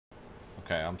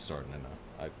Okay, I'm starting to know.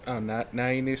 Oh, now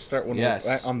you need to start when yes.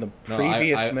 we're on the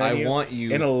previous menu. I want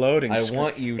you in a loading screen. I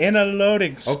want you in a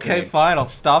loading screen. Okay, fine. I'll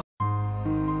stop.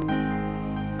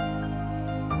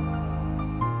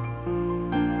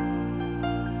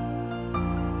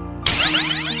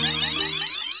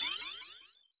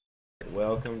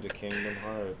 Welcome to Kingdom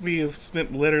Hearts. We have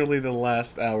spent literally the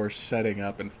last hour setting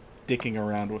up and dicking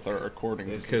around with our recording.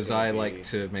 Because I like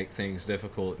to make things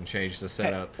difficult and change the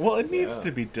setup. Well, it needs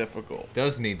to be difficult. It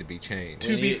does need to be changed.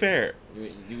 To be fair.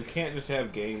 You can't just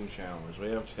have game challenge. We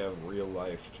have to have real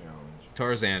life challenge.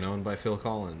 Tarzan, owned by Phil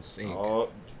Collins, Inc. Oh,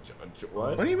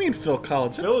 what? What do you mean Phil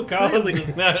Collins? Phil Collins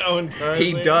does not own Tarzan.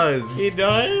 He does. He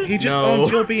does? He just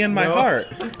owns You'll Be in My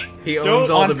Heart. He owns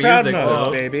all the music,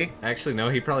 though. Baby. Actually, no,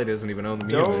 he probably doesn't even own the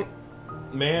music.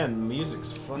 Man,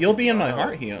 music's fucking You'll Be in My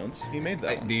Heart he owns. He made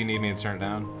that. Do you need me to turn it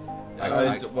down?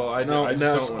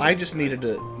 I just needed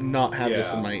to not have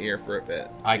this in my ear for a bit.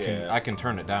 I can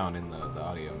turn it down in the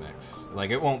audio mix. Like,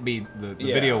 it won't be, the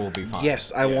video will be fine.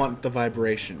 Yes, I want the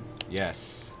vibration.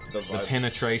 Yes. The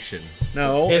penetration.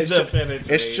 No,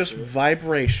 it's just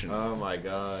vibration. Oh my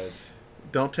god.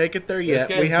 Don't take it there yet.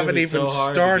 We haven't even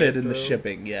started in the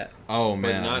shipping yet. Oh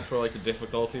man. But not for like the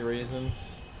difficulty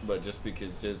reasons, but just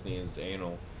because Disney is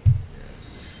anal.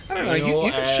 Yes. I don't know.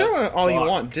 You can show it all you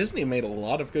want. Disney made a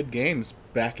lot of good games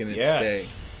back in its day.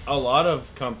 A lot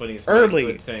of companies make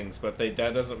good things, but that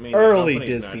doesn't mean the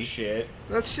company's not shit.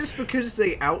 That's just because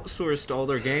they outsourced all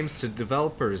their games to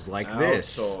developers like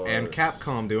this, and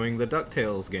Capcom doing the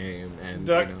DuckTales game, and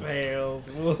DuckTales.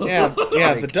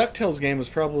 Yeah, the DuckTales game was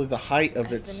probably the height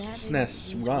of its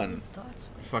SNES run.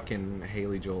 Fucking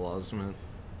Haley Joel Osment.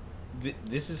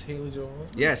 This is Haley Joel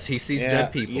Osment? Yes, he sees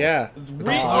dead people. Yeah.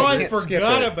 I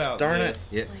forgot about Darn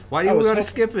this. Yeah. Why do you want to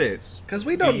skip it? Because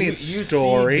we don't need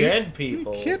story. See dead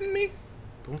people. Are you kidding me?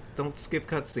 Don't skip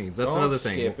cutscenes. That's another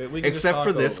thing. Except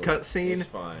for this cutscene,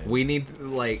 we need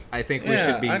I think we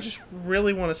should be. I just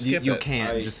really want to skip it. You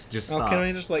can't just stop. Can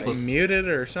we just mute it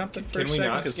or something for a second? Can we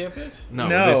not skip it?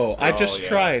 No, I just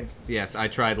tried. Yes, I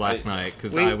tried last night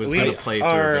because I was going to play through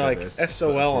a bit of this.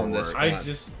 SOL on this.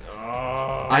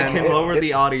 I can lower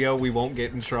the audio. We won't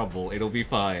get in trouble. It'll be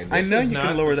fine. I know you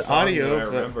can lower the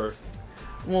audio, but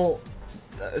well,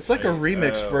 it's like a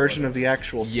remixed version of the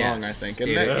actual song, I think.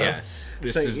 Yes,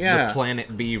 this is the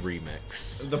Planet B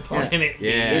remix. The Planet B.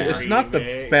 Yeah, it's not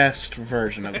the best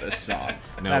version of this song.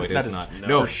 No, it is not.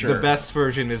 No, the best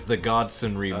version is the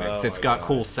Godson remix. It's got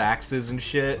cool saxes and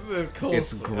shit.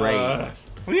 It's great.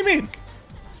 What do you mean?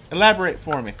 Elaborate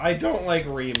for me. I don't like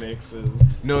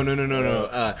remixes. No.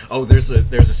 Oh, there's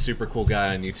a super cool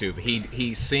guy on YouTube.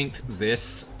 He synced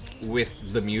this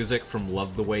with the music from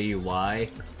Love the Way You Lie,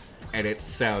 and it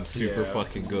sounds super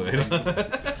fucking good.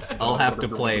 I'll have to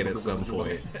play it at some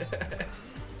point.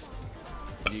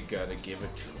 You gotta give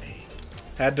it to me.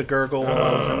 Had to gurgle while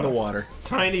I was in the water.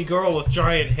 Tiny girl with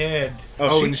giant head.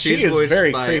 Oh, she is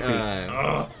very creepy.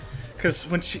 Because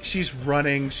when she's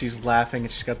running, she's laughing,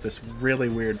 and she's got this really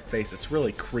weird face. It's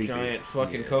really creepy. Giant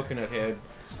fucking coconut head.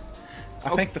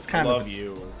 I think that's kind of... love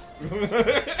you.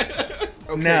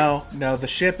 No, the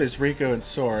ship is Rico and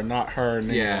Sora, not her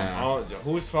and Yeah. Oh,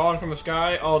 who's falling from the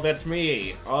sky? Oh, that's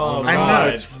me. Oh, I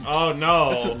know. Oh,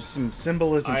 no. That's some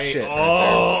symbolism shit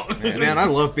right there. Man, I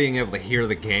love being able to hear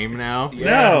the game now.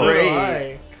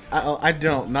 No. I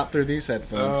don't. Not through these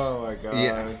headphones. Oh, my God.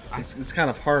 Yeah. It's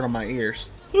kind of hard on my ears.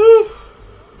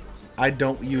 I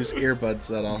don't use earbuds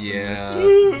that often. Yeah.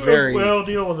 It's very... Well,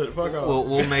 deal with it. Fuck off.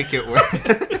 We'll make it work.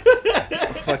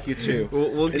 Fuck you too.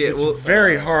 It's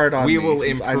very hard on me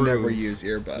since I never use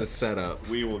earbuds. The setup.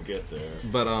 We will get there.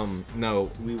 But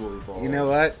no. We will evolve. You know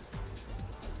what?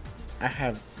 I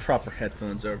have proper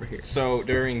headphones over here. So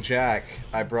during Jack,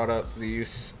 I brought up the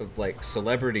use of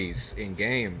celebrities in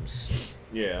games.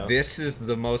 Yeah. This is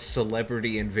the most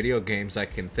celebrity in video games I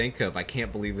can think of. I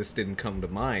can't believe this didn't come to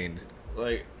mind.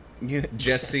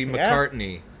 Jesse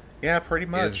McCartney. Yeah, pretty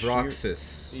much. Is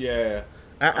Roxas. Yeah.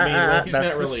 That's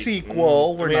the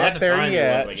sequel. We're not there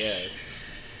yet. I guess.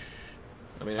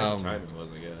 I mean, at the time it was,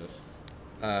 I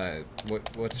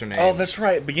guess. What's her name? Oh, that's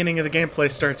right. Beginning of the gameplay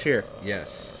starts here.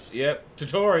 Yes. Yep.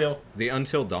 Tutorial. The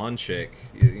Until Dawn chick.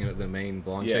 You know, the main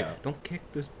blonde chick. Don't kick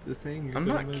the thing. I'm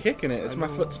not kicking it. It's my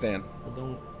foot stand. Well,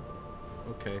 don't.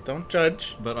 Okay. Don't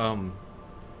judge. But I'm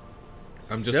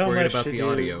just worried about the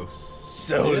audio.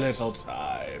 So little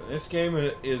time. This game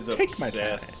is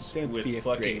obsessed with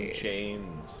fucking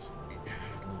chains. Yeah,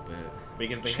 a little bit.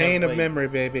 Because they Chain have, of memory,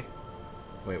 baby.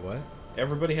 Wait, what?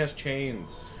 Everybody has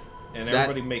chains. And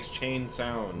everybody makes chain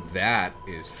sounds. That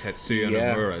is Tetsuya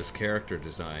Nomura's character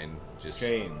design. Just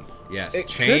chains. Yes,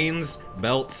 chains,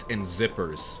 belts, and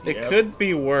zippers. It could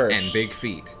be worse. And big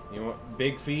feet. You want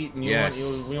big feet? And you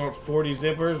want 40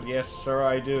 zippers? Yes, sir,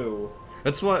 I do.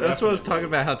 That's what I was talking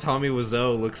about. How Tommy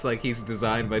Wiseau looks like he's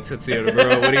designed by Tetsuya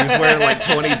Nomura when he's wearing like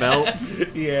 20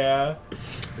 belts. Yeah.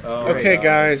 Okay,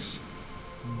 guys.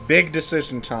 Big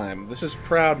decision time. This is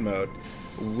proud mode.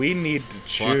 We need to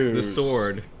choose. Fuck the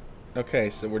sword. Okay,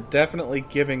 so we're definitely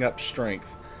giving up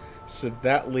strength. So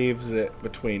that leaves it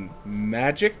between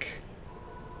magic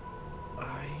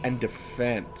and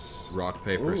defense. Rock,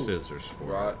 paper, scissors.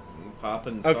 Rock,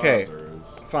 poppin' okay,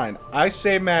 saucers. Fine. I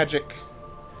say magic.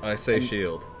 I say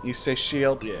shield. You say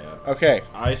shield? Yeah. Okay.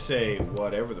 I say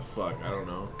whatever the fuck. I don't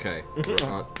know. Okay.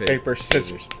 Rock, paper,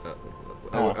 scissors.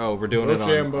 We're doing it on...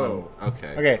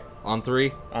 Okay. Okay. On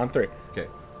 3? On 3. Okay.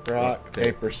 Rock,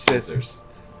 paper, scissors.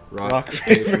 Rock,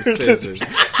 paper, scissors.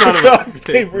 Son of a rock,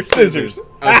 paper, scissors.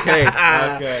 Okay.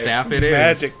 Staff it is.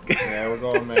 Magic. Yeah, we're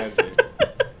going magic.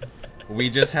 We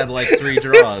just had like 3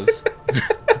 draws.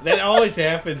 That always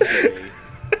happens to me.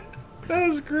 That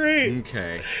was great.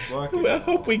 Okay. I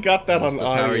hope we got that on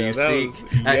audio.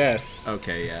 Yes.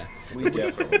 Okay, yeah. We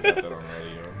definitely got that on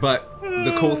audio. But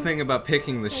the cool thing about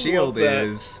picking the shield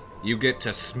is you get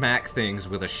to smack things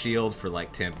with a shield for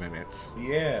like 10 minutes.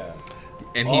 Yeah.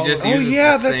 And he just uses the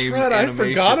that's same right. animation. I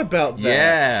forgot about that.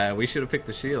 Yeah, we should have picked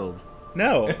the shield.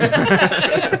 No.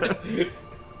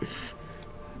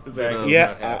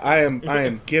 I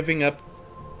am giving up.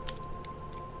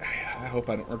 I hope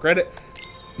I don't regret it.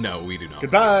 No, we do not.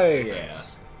 Goodbye. Yeah.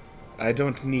 I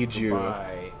don't need you.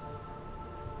 Goodbye.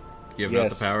 You have not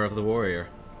the power of the warrior.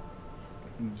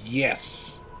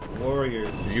 Yes.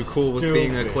 Warriors. Are you cool with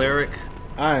being a cleric?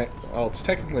 Well, it's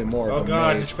technically more of a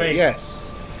God, mage, his face.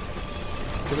 Yes.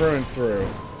 Through and through.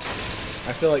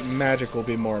 I feel like magic will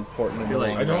be more important in the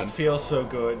long run. I don't feel so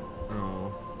good.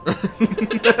 Oh.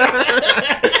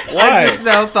 Why? I just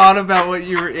now thought about what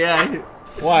you were... Yeah.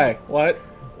 Why? What?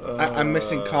 I'm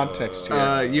missing context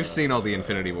here. You've seen all the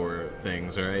Infinity War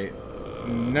things, right?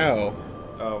 No.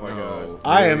 Oh my god.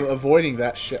 I am avoiding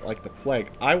that shit like the plague.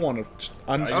 I want to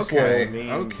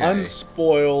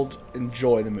unspoiled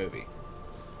enjoy the movie.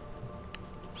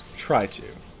 Try to.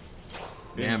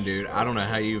 Damn, dude. I don't know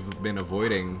how you've been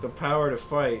avoiding... The power to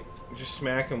fight. Just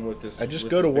smack him with this. I just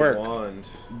go to work. Wand.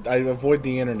 I avoid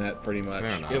the internet pretty much.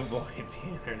 Fair enough. Avoid the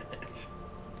internet.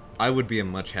 I would be a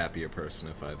much happier person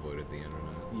if I avoided the internet.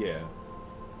 Yeah.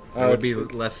 There would be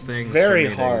less things very for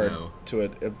me hard to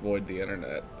avoid the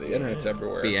internet. The internet's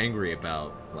everywhere. Be angry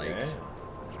about, like,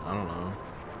 I don't know.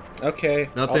 Okay.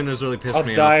 Nothing has really pissed me off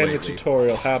I'll die in lately. the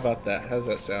tutorial. How about that? How's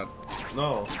that sound?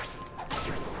 No.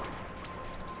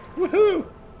 Woohoo!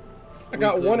 I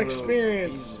got 1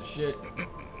 experience. Shit.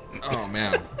 Oh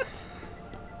man.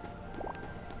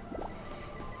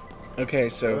 Okay,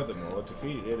 so.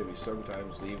 Defeated enemy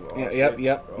sometimes leave.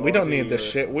 Yep. We don't need this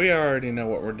shit. We already know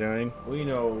what we're doing. We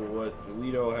know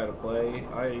how to play.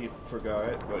 I forgot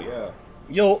it, but yeah.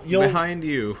 You'll behind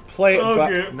you. Play it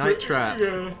by Night Trap.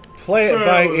 Yeah. Play it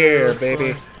by ear,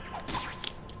 baby.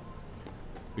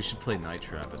 We should play Night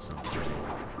Trap at some point.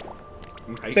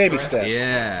 Baby steps.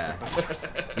 Yeah.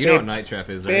 You know what Night Trap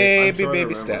is, right?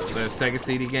 Baby steps. The Sega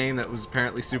CD game that was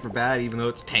apparently super bad, even though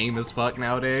it's tame as fuck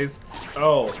nowadays.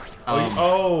 Five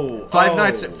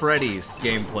Nights at Freddy's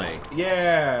gameplay.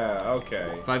 Yeah,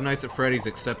 okay. Five Nights at Freddy's,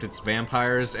 except it's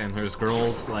vampires and there's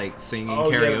girls like singing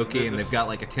karaoke and they've got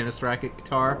like a tennis racket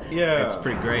guitar. Yeah, it's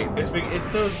pretty great. It's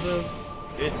those.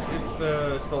 It's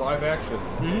the live action.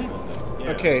 Mm-hmm. Yeah.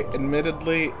 Okay,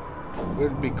 admittedly. It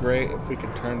would be great if we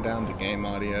could turn down the game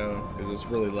audio because it's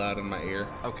really loud in my ear.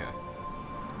 Okay.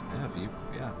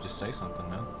 Just say something,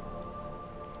 man.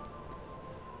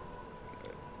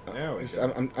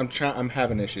 I'm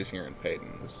having issues hearing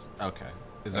Peyton. Okay.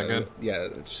 Is that good? Yeah,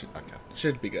 it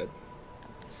should be good.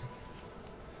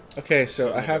 Okay,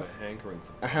 so I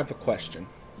have a question.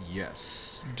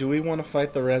 Yes. Do we want to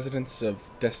fight the residents of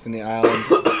Destiny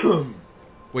Island?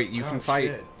 Wait, you can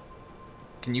fight. Shit.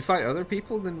 Can you fight other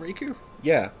people than Riku?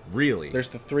 Yeah. Really? There's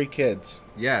the 3 kids.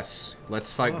 Yes.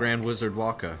 Let's fight Grand Wizard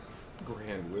Wakka.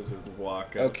 Grand Wizard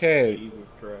Wakka. Okay.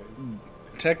 Jesus Christ.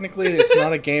 Technically, it's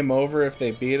not a game over if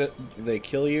they beat it, they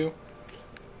kill you.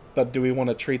 But do we want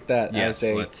to treat that as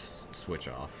a... let's switch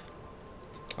off.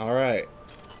 Alright.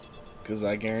 Because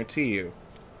I guarantee you,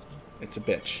 it's a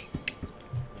bitch.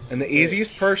 And the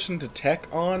easiest person to tech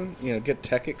on, get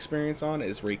tech experience on,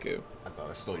 is Riku. I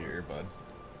thought I stole your earbud.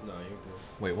 No, you're good.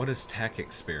 Wait, what is tech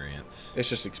experience? It's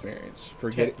just experience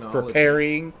for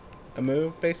parrying a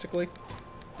move, basically.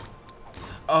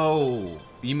 Oh,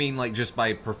 You mean like just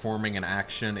by performing an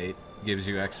action, it gives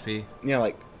you XP? Yeah,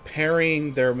 like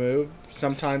parrying their move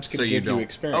sometimes can give you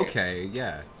experience. Okay,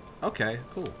 yeah. Okay,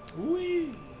 cool.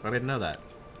 Whee! I didn't know that.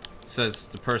 Says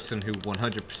the person who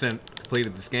 100%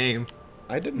 completed this game.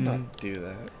 I did not do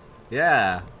that.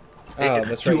 Yeah. Oh,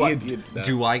 that's right.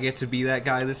 Do I get to be that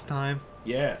guy this time?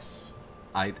 Yes.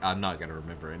 I'm not gonna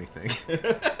remember anything.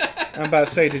 I'm about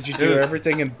to say, did you do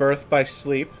everything in Birth by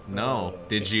Sleep? No.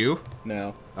 Did you?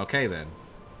 No. Okay then.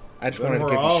 I just wanted to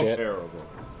give you shit. Terrible.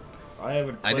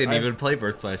 I didn't even play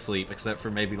Birth by Sleep except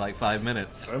for maybe like 5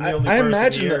 minutes. I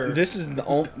imagine that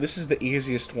this is the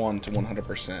easiest one to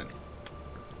 100%.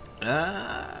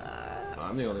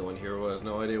 I'm the only one here who has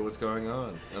no idea what's going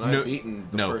on, and I've beaten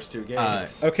the first 2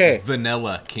 games. Okay.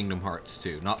 Vanilla Kingdom Hearts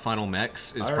 2, not Final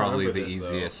Mechs, is probably the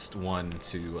easiest one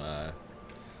to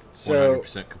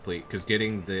 100% complete. Because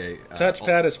getting the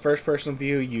touchpad as first-person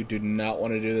view, you do not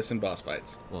want to do this in boss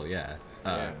fights. Well, yeah.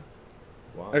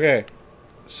 Wow. Okay.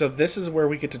 So this is where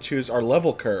we get to choose our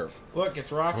level curve. Look,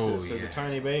 it's Roxas as a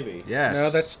tiny baby. Yes. No,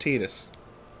 that's Tidus.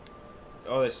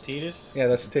 Oh, that's Tidus? Yeah,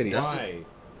 that's Tidus. Why?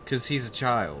 Because he's a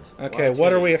child. Okay,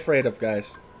 what are we afraid of,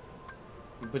 guys?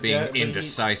 Being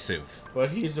indecisive. But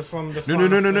he's from the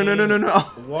No.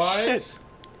 What? Shit.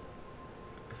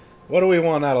 What do we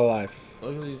want out of life?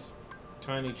 Look at these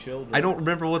tiny children. I don't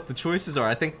remember what the choices are.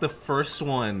 I think the first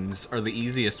ones are the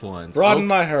easiest ones. Broaden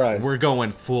my horizons. We're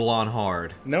going full on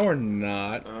hard. No, we're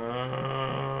not.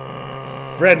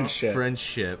 Friendship.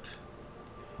 Friendship.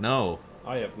 No.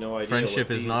 I have no idea. Friendship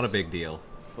what is not a big deal.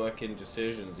 Fucking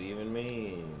decisions even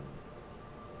mean.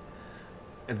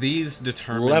 These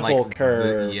determine level like,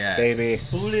 curve, baby.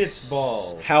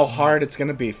 Blitzball. How hard it's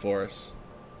gonna be for us.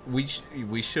 We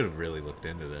should have really looked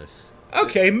into this.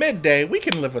 Okay, midday. We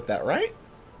can live with that, right?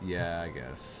 Yeah, I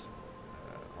guess.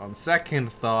 On second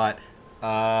thought,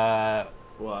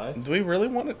 what? Do we really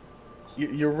want to?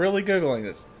 You're really googling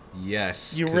this.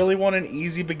 Yes. You really want an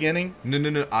easy beginning?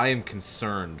 No. I am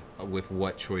concerned with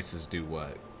what choices do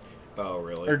what. Oh,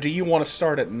 really? Or do you want to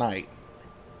start at night?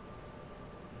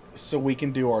 So we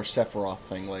can do our Sephiroth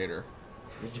thing later.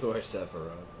 Let's do our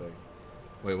Sephiroth thing.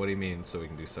 Wait, what do you mean so we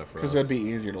can do Sephiroth? Because it'd be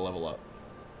easier to level up.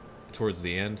 Towards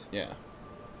the end? Yeah.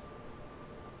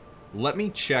 Let me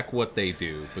check what they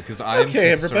do, because I'm okay,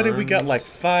 concerned... everybody, we got like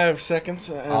 5 seconds,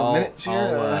 minutes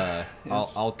here.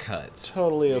 I'll cut.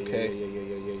 Totally okay.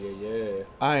 Yeah.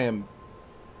 I am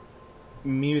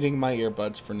muting my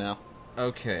earbuds for now.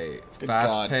 Okay, Good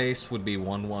fast God. pace would be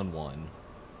 1-1-1.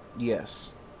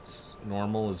 Yes.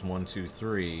 Normal is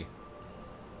 1-2-3.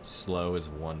 Slow is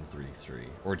 1-3-3,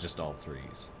 or just all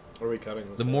threes. Are we cutting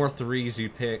this? The more threes you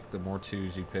pick, the more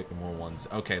twos you pick, the more ones.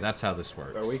 Okay, that's how this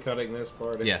works. Are we cutting this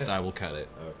part? Yes, I will cut it.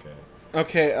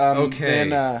 Okay. Okay.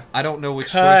 Then, I don't know which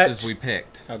cut. choices we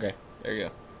picked. Okay. There you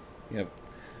go. Yep.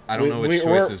 I don't know which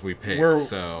choices we picked.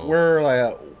 So we're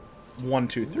like 1,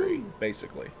 2, 3,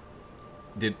 basically.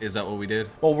 Is that what we did?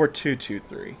 Well, we're 2, 2,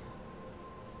 3.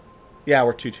 Yeah,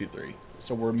 we're 2, 2, 3.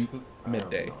 So we're midday. I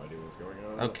have no idea what's going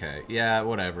on. Okay. Yeah.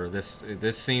 Whatever. This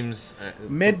seems.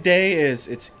 Midday is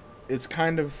it's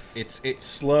kind of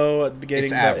slow at the beginning,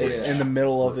 but it's in the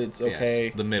middle of it's okay.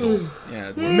 Yes, the middle. Yeah,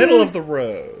 it's the middle of the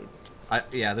road.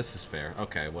 Yeah, this is fair.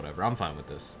 Okay, whatever. I'm fine with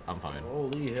this. I'm fine.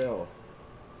 Holy hell.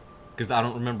 Because I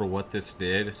don't remember what this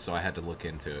did, so I had to look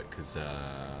into it, because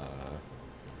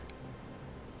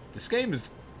this game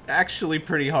is actually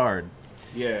pretty hard.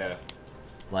 Yeah.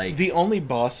 Like, the only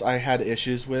boss I had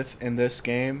issues with in this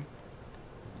game,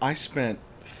 I spent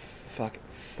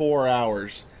 4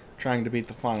 hours trying to beat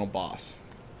the final boss.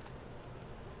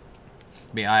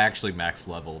 I actually max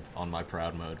leveled on my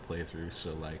Proud Mode playthrough,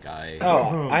 so like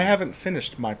Oh, I haven't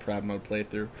finished my Proud Mode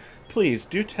playthrough. Please,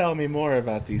 do tell me more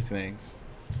about these things.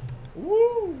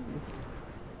 Woo!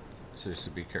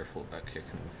 Seriously, be careful about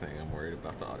kicking the thing. I'm worried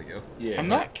about the audio. Yeah. I'm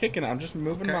not kicking it, I'm just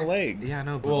moving my legs. Yeah, I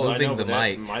know, but Well, moving I know, the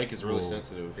but mic is really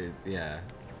sensitive. Yeah.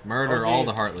 Murder all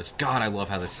the Heartless. God, I love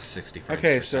how this is 60 frames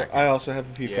Okay, per so second. I also have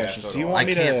a few questions. So do you want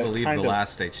me to I can't believe kind the of...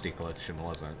 last HD collection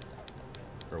wasn't.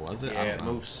 Or was it? Yeah, I it don't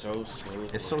know. moves so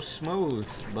smooth. It's so smooth,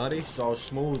 buddy. so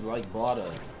smooth like butter.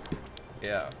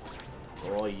 Yeah.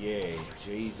 Oh yeah,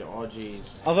 jeez, oh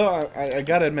jeez. Although I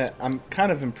gotta admit, I'm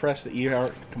kind of impressed that you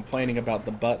are complaining about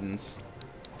the buttons.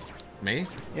 Me?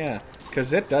 Yeah,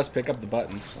 because it does pick up the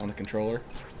buttons on the controller.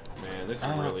 Man, this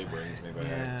really brings me back.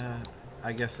 Yeah,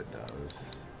 I guess it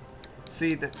does.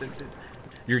 See,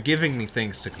 you're giving me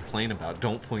things to complain about.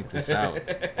 Don't point this out.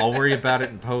 I'll worry about it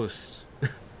in post.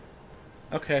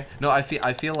 Okay. No, I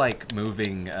feel like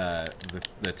moving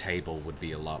the table would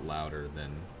be a lot louder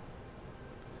than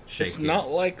shaking. It's not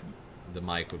like the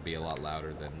mic would be a lot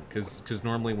louder than because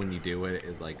normally when you do it,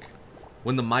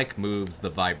 when the mic moves, the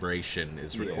vibration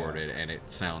is recorded, and it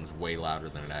sounds way louder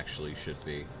than it actually should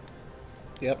be.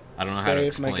 Yep. I don't know how to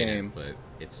explain it, but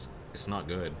it's not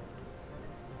good.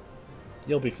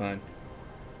 You'll be fine.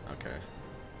 Okay.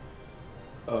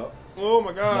 Oh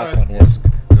my god!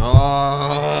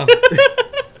 Oh.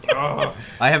 Oh.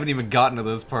 I haven't even gotten to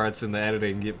those parts in the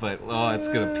editing yet, but it's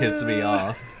gonna piss me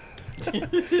off.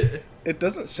 It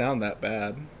doesn't sound that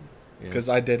bad, because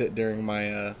I did it during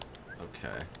my. Okay.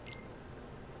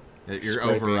 You're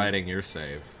overriding your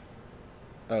save.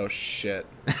 Oh shit!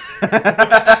 I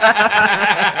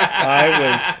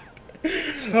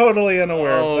was totally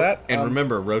unaware of that. And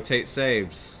remember, rotate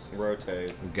saves.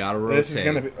 Rotate. We gotta rotate. This is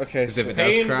gonna be okay. Because if it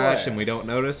does crash and we don't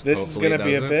notice, this is gonna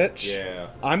be a bitch. Yeah.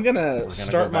 I'm gonna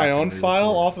start my own file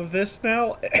off of this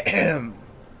now.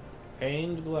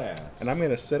 Pained glass. And I'm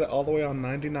gonna set it all the way on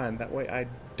 99. That way I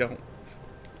don't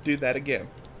do that again.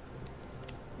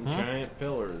 Giant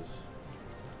pillars.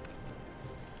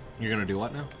 You're gonna do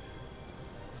what now?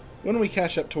 When we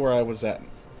catch up to where I was at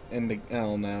in the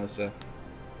now, so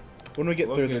when we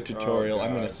get through the tutorial,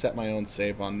 I'm gonna set my own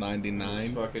save on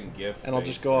 99. Fucking gift and I'll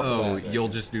just go off of that. You'll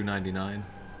just do 99.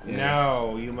 Yes.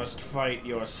 No, you must fight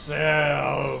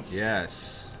yourself.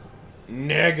 Yes.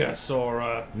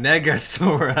 Negasora.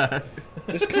 Negasora.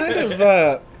 This kind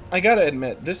of I gotta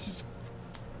admit, this is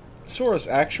Sora's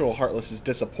actual Heartless is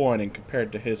disappointing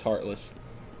compared to his Heartless.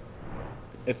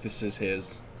 If this is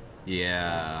his.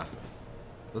 Yeah.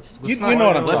 Let's you know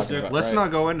what I'm talking about, Let's right?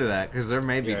 not go into that, because there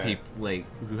may be people like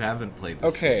who haven't played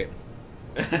this game.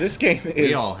 This game is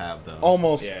we all have, though.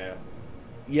 Almost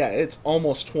yeah, it's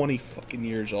almost 20 fucking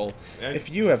years old. If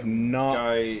you have not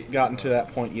gotten to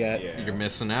that point yet, you're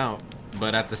missing out.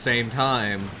 But at the same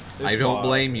time, I don't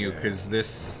blame you, because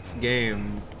this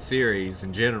game series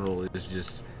in general is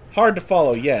just hard to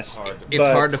follow. Yes, it's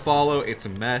hard to follow. It's a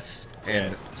mess,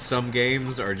 and some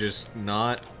games are just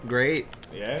not great.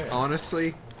 Yeah,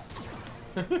 honestly.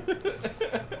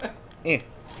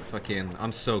 Fucking,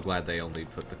 I'm so glad they only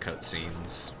put the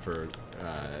cutscenes for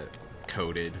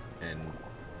Coded and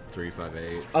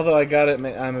 358. Although I gotta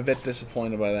admit, I'm a bit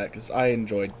disappointed by that, because I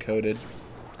enjoyed Coded.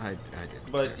 I did.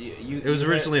 But it was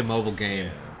originally a mobile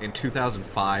game in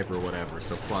 2005 or whatever,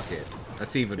 so fuck it.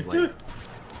 That's even like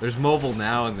there's mobile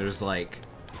now, and there's like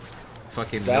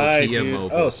fucking Nokia mobile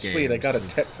games. Sweet, I got a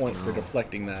tech point for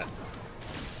deflecting that.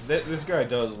 This guy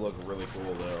does look really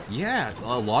cool, though. Yeah,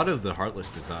 a lot of the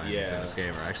Heartless designs in this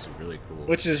game are actually really cool.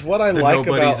 Which is what I like about...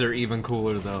 The nobodies are even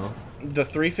cooler, though. The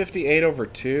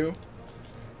 358/2,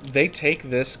 they take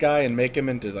this guy and make him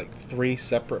into, like, 3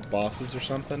 separate bosses or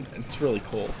something, and it's really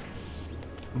cool.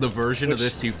 The version of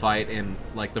this you fight in,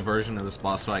 like, the version of this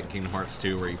boss fight in Kingdom Hearts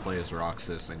 2 where you play as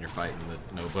Roxas and you're fighting the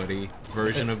nobody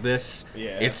version of this,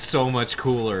 it's so much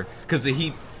cooler. Because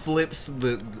he flips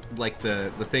the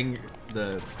thing...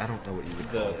 I don't know what you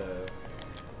would call it.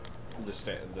 The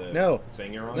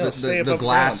thing you're on? No, the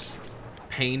glass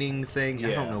painting thing.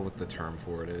 I don't know what the term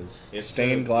for it is. It's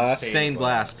stained glass? Stained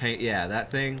glass paint. Yeah,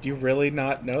 that thing. Do you really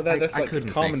not know that? That's like a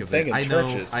common thing in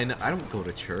churches. I know. I don't go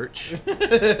to church.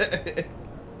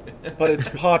 But it's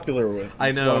popular with.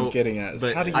 I know. What I'm getting at.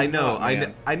 But how do you I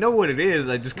know what it is.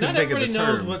 I just couldn't think of the term. Not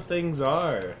everybody knows what things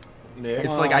are.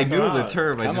 It's like I knew the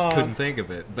term. I just couldn't think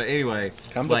of it. But anyway,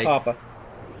 come to Papa.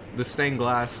 The stained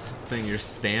glass thing you're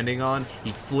standing on,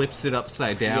 he flips it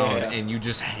upside down, and you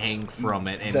just hang from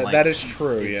it. And that is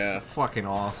true, it's fucking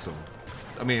awesome.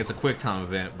 I mean, it's a quick time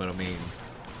event, but I mean,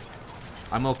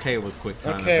 I'm okay with quick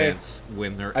time events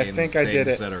when they're in things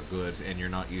that are good, and you're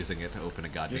not using it to open a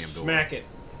goddamn door. Smack it.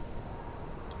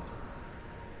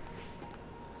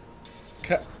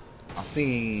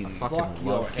 Scene. I fucking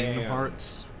love Kingdom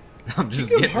Hearts. I'm just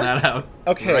getting that out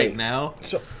right now.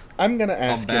 So I'm gonna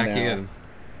ask you now.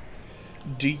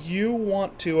 Do you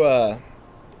want to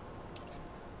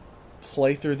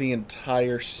play through the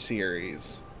entire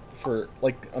series for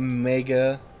like a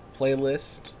mega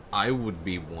playlist? I would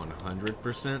be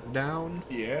 100% down.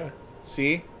 Yeah.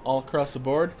 See? All across the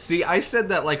board? See, I said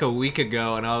that like a week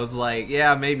ago, and I was like,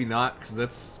 yeah, maybe not, because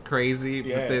that's crazy.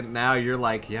 Yeah. But then now you're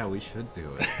like, yeah, we should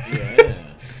do it. Yeah.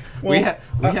 Well, we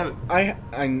have.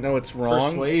 I know it's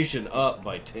wrong. Persuasion up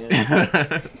by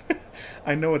 10.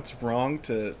 I know it's wrong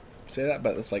to say that,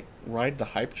 but it's like ride the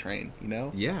hype train, you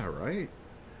know? Yeah, right.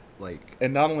 Like,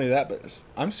 and not only that, but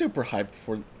I'm super hyped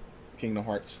for Kingdom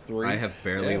Hearts 3. I have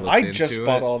barely looked into it. I just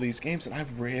bought all these games, and I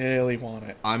really want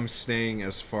it. I'm staying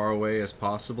as far away as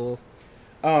possible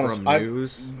from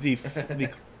news. The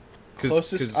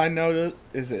closest I know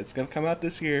is it's going to come out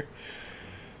this year.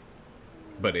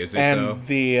 But is it,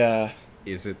 though?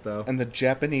 Is it, though? And the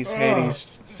Japanese Hades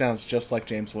sounds just like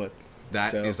James Wood.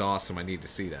 That is awesome. I need to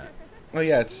see that. Oh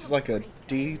yeah, it's like a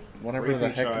D, whatever the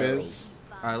heck it is.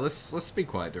 All right, let's be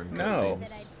quiet during No.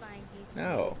 cutscenes.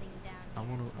 No. I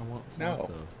want. No.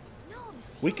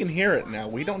 We can hear it now.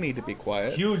 We don't need to be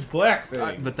quiet. Huge black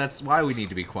thing. But that's why we need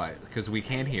to be quiet, because we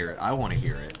can hear it. I want to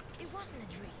hear it.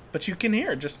 But you can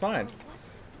hear it just fine.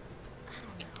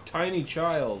 Tiny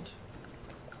child.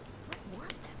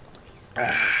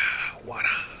 Water.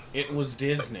 It was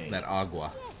Disney. That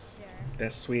agua.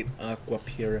 That sweet aqua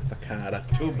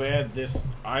purificada. Too bad this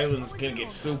island's gonna get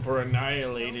super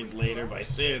annihilated later by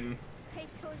sin.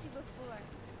 I've told you before.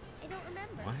 I don't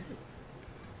remember. What?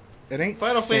 It ain't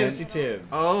Final sin. Fantasy Tim.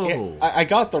 Oh. Yeah, I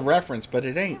got the reference, but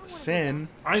it ain't sin.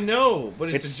 I know, but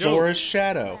It's it's a joke. Sora's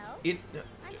shadow. It.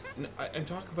 I'm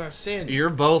talking about sin. You're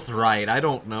both right. I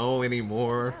don't know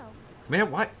anymore. Man,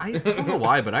 why? I don't know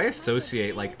why, but I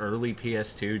associate like early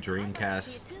PS2,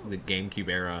 Dreamcast, the GameCube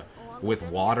era with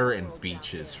water and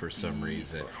beaches for some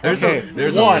reason. There's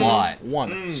a lot.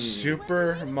 One.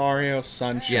 Super Mario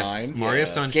Sunshine. Yes, Mario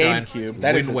Sunshine, GameCube.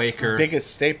 That is Wind Waker, its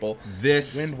biggest staple.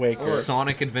 this Wind Waker.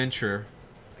 Sonic Adventure,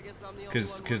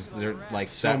 because they're like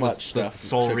So that was much stuff the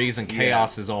sole to- reason yeah.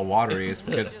 Chaos is all watery is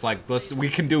because it's like we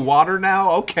can do water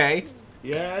now. Okay.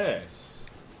 Yes.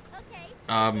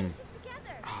 Okay.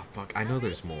 Oh fuck! I know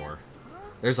there's more.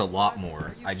 There's a lot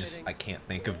more. I can't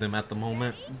think of them at the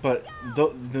moment. But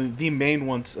the main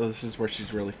ones. Oh, this is where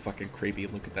she's really fucking creepy.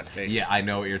 Look at that face. Yeah, I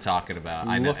know what you're talking about.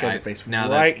 I know. Look at the face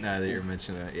now right- that you're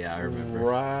mentioning it, yeah, I remember.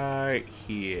 Right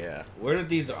here. Where did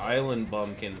these island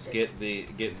bumpkins get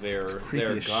their creepy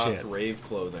as goth shit. rave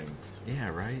clothing? Yeah,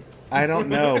 right. I don't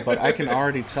know, but I can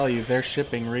already tell you they're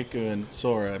shipping Riku and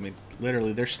Sora. I mean,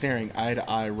 literally, they're staring eye to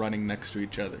eye, running next to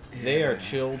each other. They are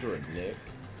children, Nick.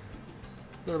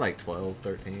 They're like 12,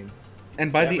 13.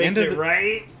 And by That the end makes of it the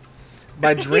right.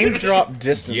 by dream drop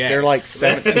distance, Yes. they're like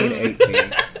 17,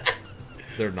 18.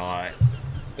 They're not.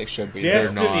 They should be.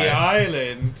 Destiny not.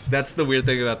 Island. That's the weird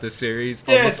thing about this series.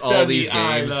 Almost all Destiny these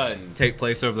games Island. take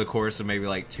place over the course of maybe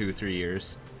like 2-3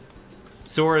 years.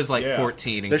 Sora's like Yeah.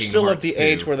 14 and They're Kingdom still Hearts of the 2.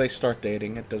 age where they start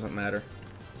dating. It doesn't matter.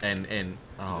 And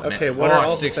oh Okay, man, what are oh,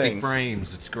 all the 60 things?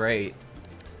 frames. It's great.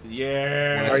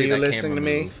 Yeah. I Are see you that listening to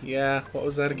camera me? move. Yeah. What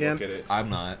was that again? Look at it. I'm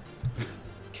not.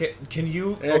 Can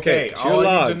you? Okay, two all I need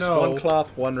logs, to know. one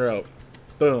cloth, one rope.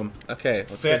 Boom. Okay, let's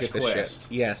go Fetch get this quest.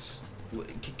 shit. Yes.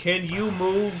 Can you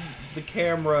move the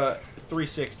camera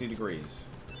 360 degrees?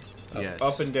 Yes.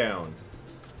 Up and down.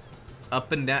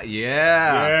 Up and down.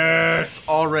 Yeah. Yes.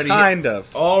 Already. Kind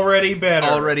of. Already better.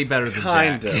 Already better than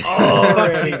Kind Jack. of.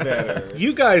 Already better.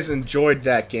 You guys enjoyed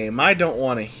that game. I don't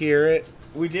want to hear it.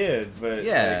 We did, but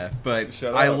Yeah, like, but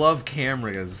shut I up. love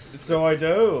cameras. So I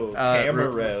do.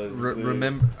 Cameras.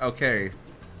 Remember? Okay.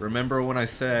 Remember when I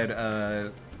said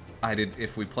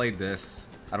if we played this,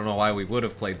 I don't know why we would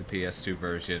have played the PS2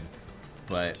 version,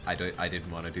 but I didn't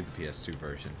want to do the PS2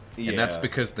 version, and that's Yeah.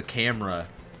 because the camera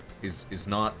is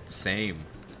not the same.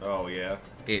 Oh yeah.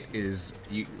 It is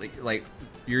like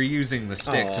you're using the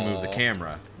stick to move the Aw.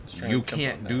 camera. trying You to jump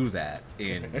can't on do that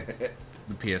in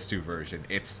the PS2 version.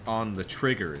 It's on the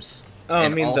triggers. Oh, I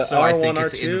and mean the also, I R1, think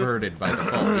it's R2 inverted by default.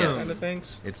 kind Yes, of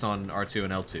things. it's on R2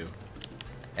 and L2,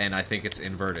 and I think it's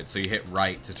inverted. So you hit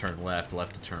right to turn left,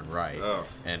 left to turn right, Oh.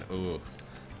 and ooh,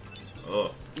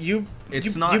 Oh. You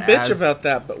It's you, not you bitch as- about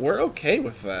that, but we're okay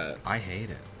with that. I hate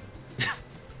it.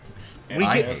 Am I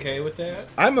I hate okay with that?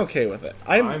 I'm okay with it.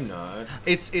 I'm not.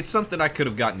 It's something I could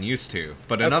have gotten used to,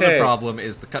 but another Okay. problem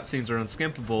is the cutscenes are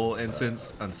unskippable, and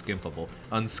since and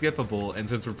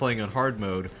since we're playing on hard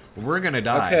mode, we're gonna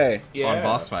die Okay. on Yeah.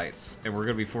 boss fights, and we're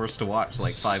gonna be forced to watch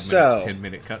like 5 So- minute,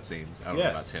 10-minute cutscenes. I don't know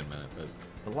about Yes. 10 minute,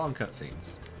 but long cutscenes.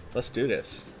 Let's do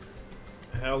this.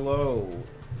 Hello.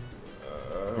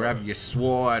 Grab your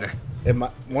sword.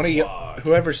 One of you, Sword.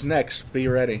 whoever's next, be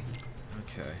ready.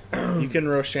 Okay. You can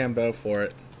Rochambeau for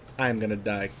it. I'm gonna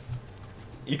die.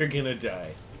 You're gonna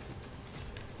die.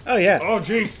 Oh yeah. Oh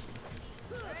jeez.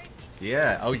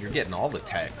 Yeah. Oh, you're getting all the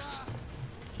texts.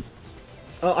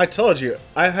 Oh, I told you.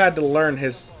 I had to learn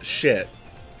his shit.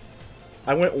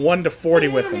 I went 1 to 40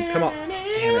 with him. Come on.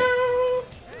 Damn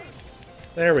it.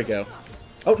 There we go.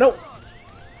 Oh no.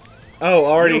 Oh,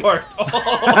 already. You are.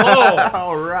 Oh.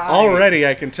 All right. Already,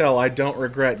 I can tell I don't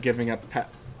regret giving up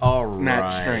All right.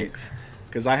 max strength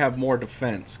because I have more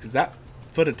defense. Because that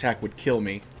foot attack would kill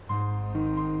me.